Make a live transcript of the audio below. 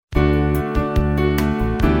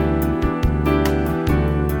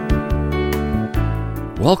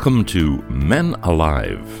Welcome to Men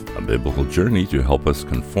Alive, a biblical journey to help us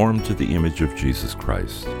conform to the image of Jesus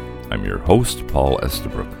Christ. I'm your host, Paul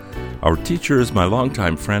Estabrook. Our teacher is my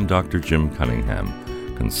longtime friend, Dr. Jim Cunningham,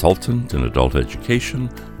 consultant in adult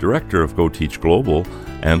education, director of Go Teach Global,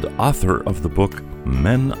 and author of the book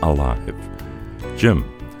Men Alive. Jim,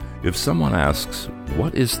 if someone asks,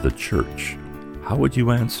 what is the church? How would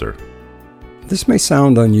you answer? This may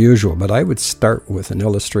sound unusual, but I would start with an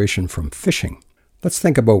illustration from fishing. Let's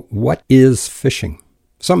think about what is fishing.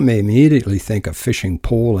 Some may immediately think of fishing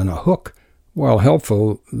pole and a hook. While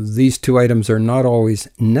helpful, these two items are not always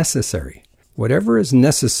necessary. Whatever is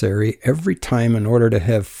necessary every time in order to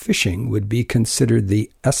have fishing would be considered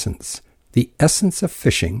the essence. The essence of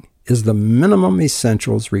fishing is the minimum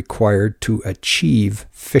essentials required to achieve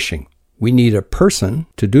fishing. We need a person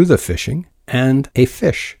to do the fishing and a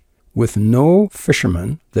fish. With no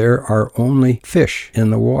fisherman, there are only fish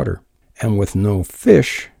in the water. And with no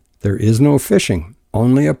fish, there is no fishing,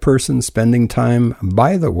 only a person spending time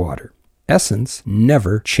by the water. Essence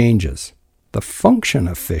never changes. The function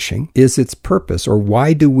of fishing is its purpose, or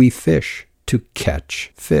why do we fish? To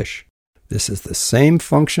catch fish. This is the same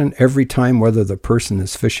function every time, whether the person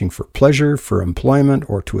is fishing for pleasure, for employment,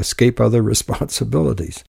 or to escape other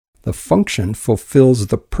responsibilities. The function fulfills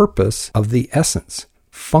the purpose of the essence.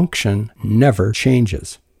 Function never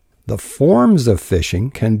changes. The forms of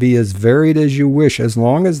fishing can be as varied as you wish as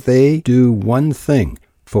long as they do one thing,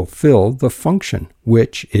 fulfill the function,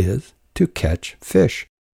 which is to catch fish.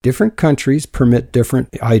 Different countries permit different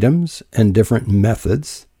items and different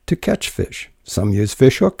methods to catch fish. Some use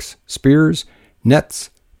fish hooks, spears,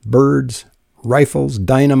 nets, birds, rifles,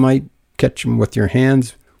 dynamite, catch them with your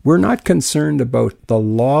hands. We're not concerned about the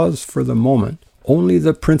laws for the moment, only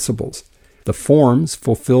the principles. The forms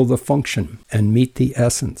fulfill the function and meet the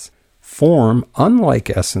essence. Form, unlike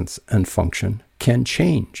essence and function, can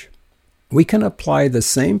change. We can apply the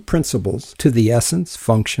same principles to the essence,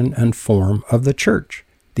 function, and form of the church.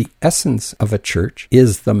 The essence of a church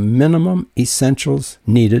is the minimum essentials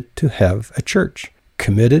needed to have a church.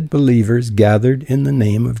 Committed believers gathered in the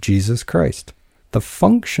name of Jesus Christ. The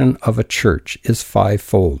function of a church is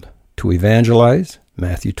fivefold. To evangelize,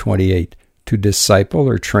 Matthew 28. To disciple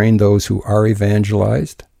or train those who are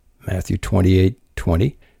evangelized, Matthew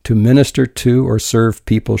 28:20. To minister to or serve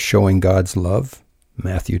people showing God's love,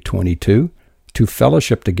 Matthew 22. To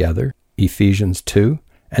fellowship together, Ephesians 2.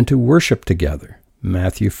 And to worship together,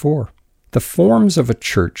 Matthew 4. The forms of a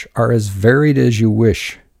church are as varied as you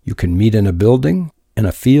wish. You can meet in a building, in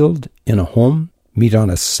a field, in a home, meet on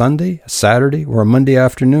a Sunday, a Saturday, or a Monday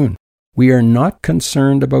afternoon. We are not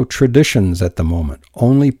concerned about traditions at the moment,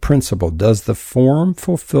 only principle. Does the form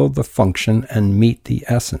fulfill the function and meet the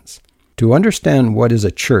essence? To understand what is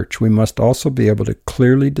a church, we must also be able to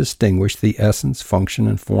clearly distinguish the essence, function,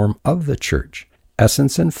 and form of the church.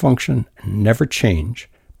 Essence and function never change,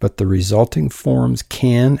 but the resulting forms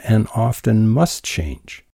can and often must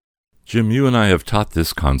change. Jim, you and I have taught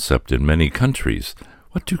this concept in many countries.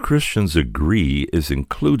 What do Christians agree is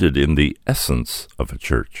included in the essence of a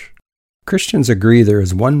church? Christians agree there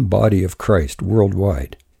is one body of Christ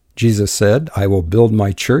worldwide. Jesus said, I will build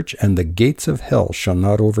my church, and the gates of hell shall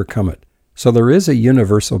not overcome it. So there is a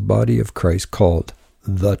universal body of Christ called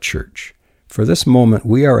the church. For this moment,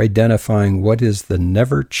 we are identifying what is the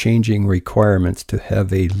never-changing requirements to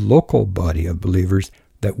have a local body of believers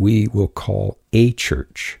that we will call a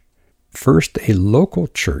church. First, a local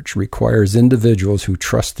church requires individuals who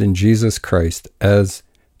trust in Jesus Christ as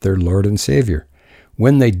their Lord and Savior.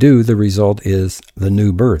 When they do, the result is the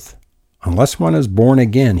new birth. Unless one is born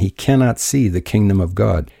again, he cannot see the kingdom of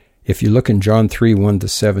God. If you look in John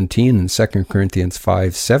 3:1-17 and 2 Corinthians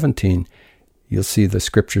 5:17, you'll see the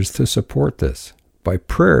scriptures to support this. By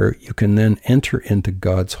prayer, you can then enter into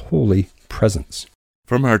God's holy presence.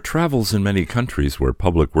 From our travels in many countries where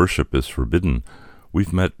public worship is forbidden,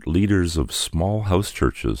 we've met leaders of small house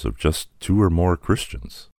churches of just 2 or more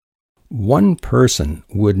Christians. One person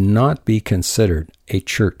would not be considered a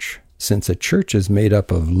church, since a church is made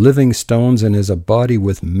up of living stones and is a body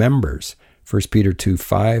with members, 1 Peter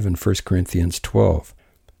 2:5 and 1 Corinthians 12.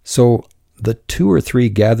 So the 2 or 3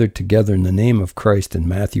 gathered together in the name of Christ in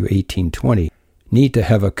Matthew 18:20 need to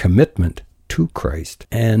have a commitment to Christ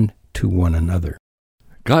and to one another.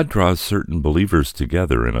 God draws certain believers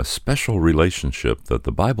together in a special relationship that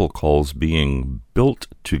the Bible calls being built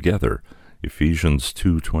together, Ephesians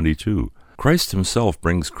 2:22. Christ himself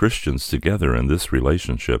brings Christians together in this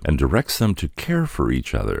relationship and directs them to care for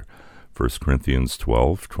each other, 1 Corinthians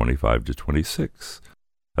 12:25-26.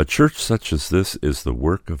 A church such as this is the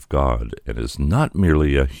work of God and is not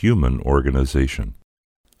merely a human organization.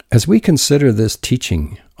 As we consider this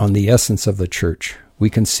teaching on the essence of the church, we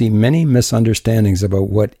can see many misunderstandings about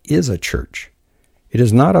what is a church. It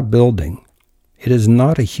is not a building. It is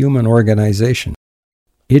not a human organization.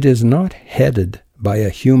 It is not headed by a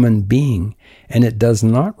human being, and it does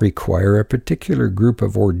not require a particular group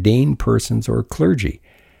of ordained persons or clergy.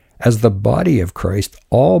 As the body of Christ,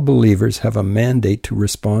 all believers have a mandate to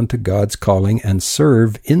respond to God's calling and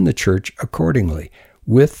serve in the church accordingly,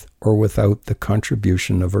 with or without the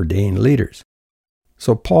contribution of ordained leaders.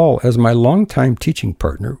 So Paul, as my longtime teaching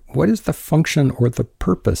partner, what is the function or the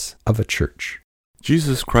purpose of a church?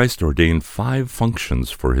 Jesus Christ ordained 5 functions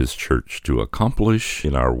for his church to accomplish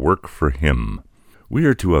in our work for him. We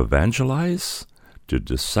are to evangelize, to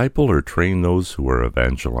disciple or train those who are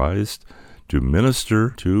evangelized, to minister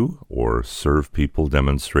to or serve people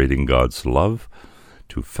demonstrating God's love,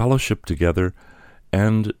 to fellowship together,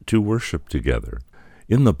 and to worship together.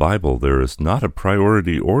 In the Bible, there is not a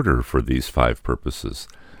priority order for these 5 purposes.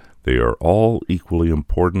 They are all equally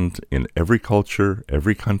important in every culture,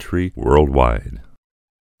 every country, worldwide.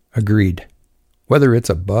 Agreed. Whether it's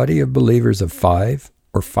a body of believers of 5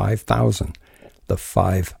 or 5,000, the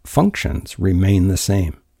 5 functions remain the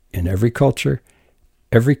same in every culture,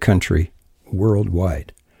 every country,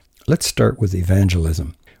 worldwide. Let's start with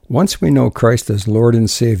evangelism. Once we know Christ as Lord and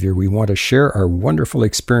Savior, we want to share our wonderful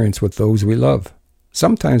experience with those we love.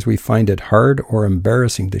 Sometimes we find it hard or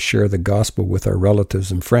embarrassing to share the gospel with our relatives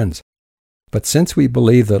and friends. But since we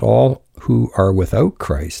believe that all who are without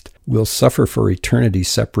Christ will suffer for eternity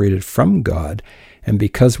separated from God, and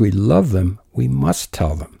because we love them, we must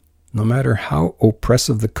tell them. No matter how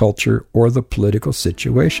oppressive the culture or the political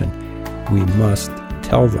situation, we must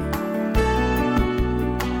tell them.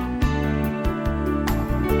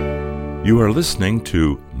 You are listening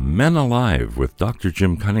to Men Alive with Dr.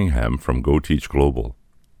 Jim Cunningham from Go Teach Global.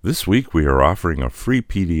 This week we are offering a free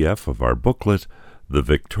PDF of our booklet, The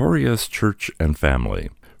Victorious Church and Family.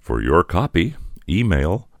 For your copy,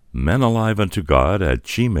 email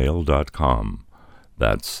menaliveuntogod@gmail.com.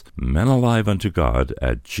 That's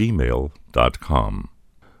menaliveuntogod@gmail.com.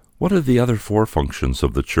 What are the other 4 functions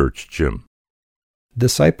of the church, Jim?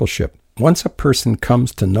 Discipleship. Once a person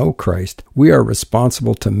comes to know Christ, we are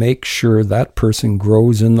responsible to make sure that person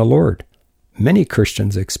grows in the Lord. Many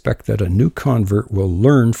Christians expect that a new convert will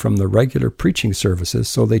learn from the regular preaching services,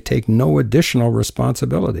 so they take no additional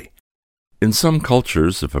responsibility. In some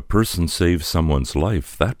cultures, if a person saves someone's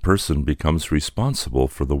life, that person becomes responsible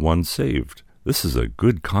for the one saved. This is a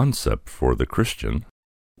good concept for the Christian.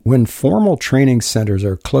 When formal training centers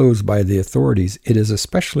are closed by the authorities, it is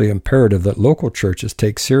especially imperative that local churches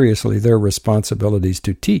take seriously their responsibilities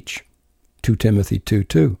to teach. 2 Timothy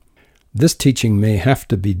 2:2. This teaching may have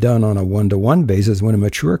to be done on a one-to-one basis when a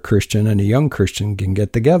mature Christian and a young Christian can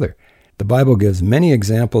get together. The Bible gives many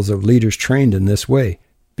examples of leaders trained in this way.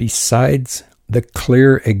 Besides the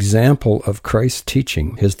clear example of Christ's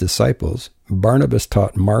teaching his disciples, Barnabas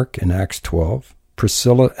taught Mark in Acts 12,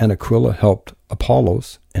 Priscilla and Aquila helped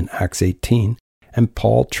Apollos in Acts 18, and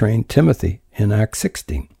Paul trained Timothy in Acts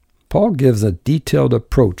 16. Paul gives a detailed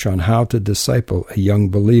approach on how to disciple a young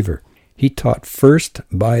believer. He taught first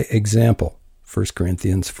by example, 1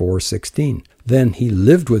 Corinthians 4:16. Then he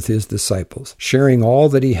lived with his disciples, sharing all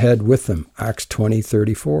that he had with them, Acts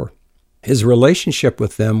 20:34. His relationship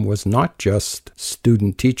with them was not just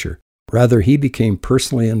student-teacher. Rather, he became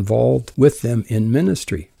personally involved with them in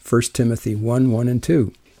ministry, 1 Timothy 1:1 and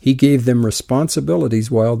 2. He gave them responsibilities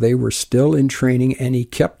while they were still in training, and he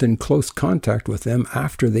kept in close contact with them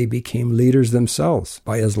after they became leaders themselves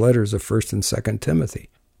by his letters of 1 and 2 Timothy.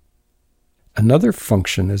 Another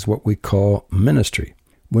function is what we call ministry.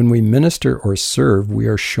 When we minister or serve, we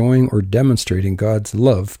are showing or demonstrating God's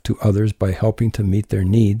love to others by helping to meet their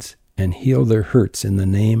needs and heal their hurts in the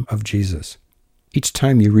name of Jesus. Each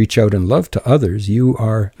time you reach out in love to others, you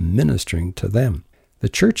are ministering to them. The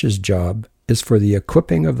church's job is for the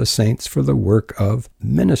equipping of the saints for the work of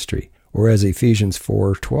ministry, or as Ephesians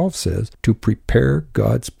 4:12 says, to prepare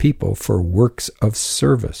God's people for works of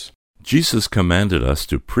service. Jesus commanded us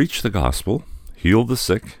to preach the gospel, heal the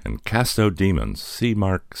sick, and cast out demons. See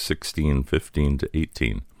Mark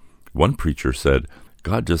 16:15-18. One preacher said,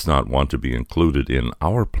 God does not want to be included in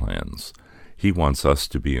our plans. He wants us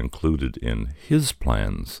to be included in His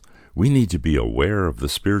plans. We need to be aware of the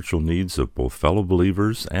spiritual needs of both fellow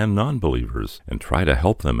believers and non-believers and try to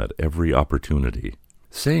help them at every opportunity.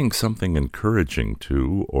 Saying something encouraging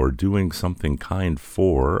to or doing something kind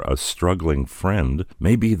for a struggling friend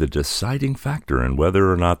may be the deciding factor in whether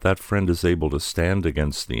or not that friend is able to stand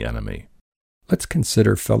against the enemy. Let's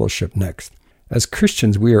consider fellowship next. As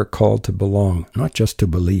Christians, we are called to belong, not just to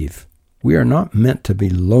believe. We are not meant to be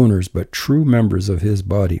loners, but true members of his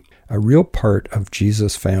body, a real part of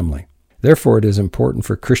Jesus' family. Therefore, it is important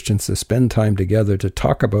for Christians to spend time together to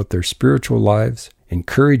talk about their spiritual lives,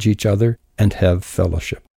 encourage each other, and have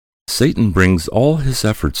fellowship. Satan brings all his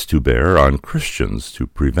efforts to bear on Christians to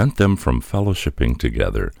prevent them from fellowshipping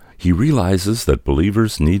together. He realizes that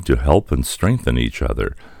believers need to help and strengthen each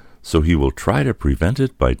other, so he will try to prevent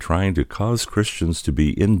it by trying to cause Christians to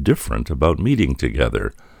be indifferent about meeting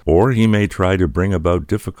together. Or he may try to bring about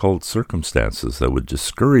difficult circumstances that would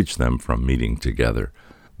discourage them from meeting together.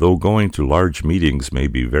 Though going to large meetings may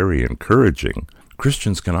be very encouraging,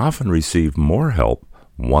 Christians can often receive more help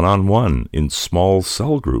one-on-one in small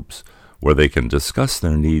cell groups where they can discuss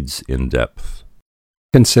their needs in depth.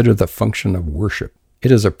 Consider the function of worship.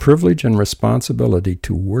 It is a privilege and responsibility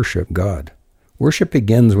to worship God. Worship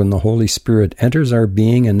begins when the Holy Spirit enters our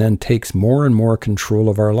being and then takes more and more control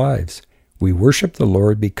of our lives. We worship the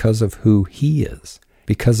Lord because of who He is,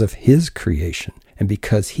 because of His creation, and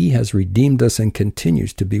because He has redeemed us and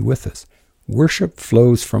continues to be with us. Worship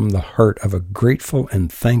flows from the heart of a grateful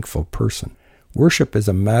and thankful person. Worship is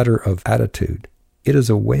a matter of attitude. It is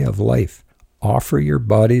a way of life. Offer your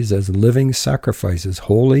bodies as living sacrifices,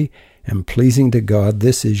 holy and pleasing to God.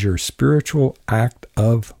 This is your spiritual act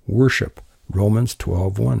of worship. Romans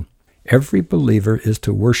 12:1. Every believer is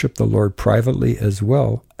to worship the Lord privately as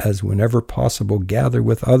well as whenever possible gather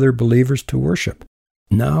with other believers to worship.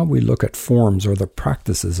 Now we look at forms or the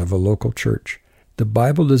practices of a local church. The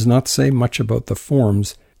Bible does not say much about the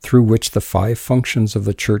forms through which the 5 functions of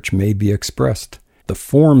the church may be expressed. The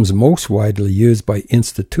forms most widely used by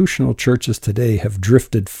institutional churches today have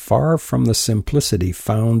drifted far from the simplicity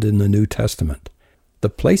found in the New Testament. The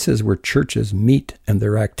places where churches meet and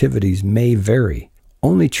their activities may vary.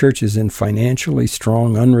 Only churches in financially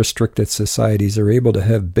strong, unrestricted societies are able to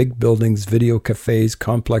have big buildings, video cafes,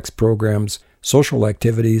 complex programs, social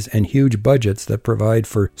activities, and huge budgets that provide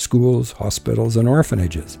for schools, hospitals, and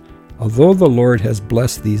orphanages. Although the Lord has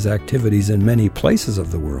blessed these activities in many places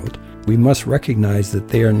of the world, we must recognize that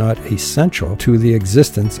they are not essential to the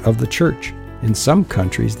existence of the church. In some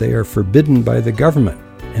countries, they are forbidden by the government.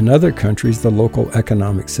 In other countries, the local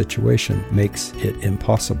economic situation makes it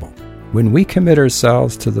impossible. When we commit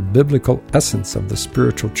ourselves to the biblical essence of the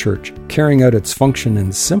spiritual church, carrying out its function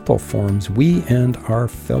in simple forms, we and our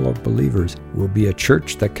fellow believers will be a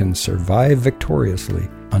church that can survive victoriously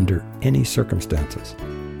under any circumstances.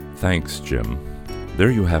 Thanks, Jim.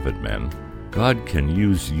 There you have it, men. God can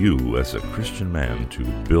use you as a Christian man to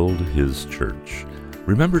build His church.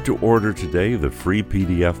 Remember to order today the free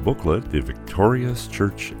PDF booklet, The Victorious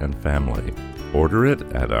Church and Family. Order it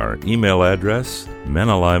at our email address,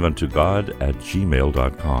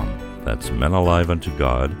 menaliveuntogod@gmail.com. That's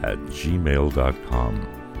menaliveuntogod@gmail.com.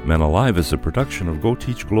 Men Alive is a production of Go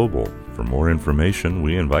Teach Global. For more information,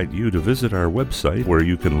 we invite you to visit our website where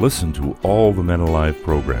you can listen to all the Men Alive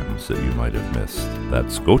programs that you might have missed.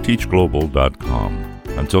 That's goteachglobal.com.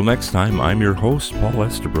 Until next time, I'm your host, Paul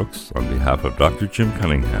Estabrooks, on behalf of Dr. Jim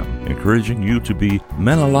Cunningham, encouraging you to be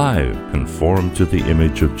men alive, conformed to the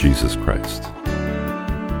image of Jesus Christ.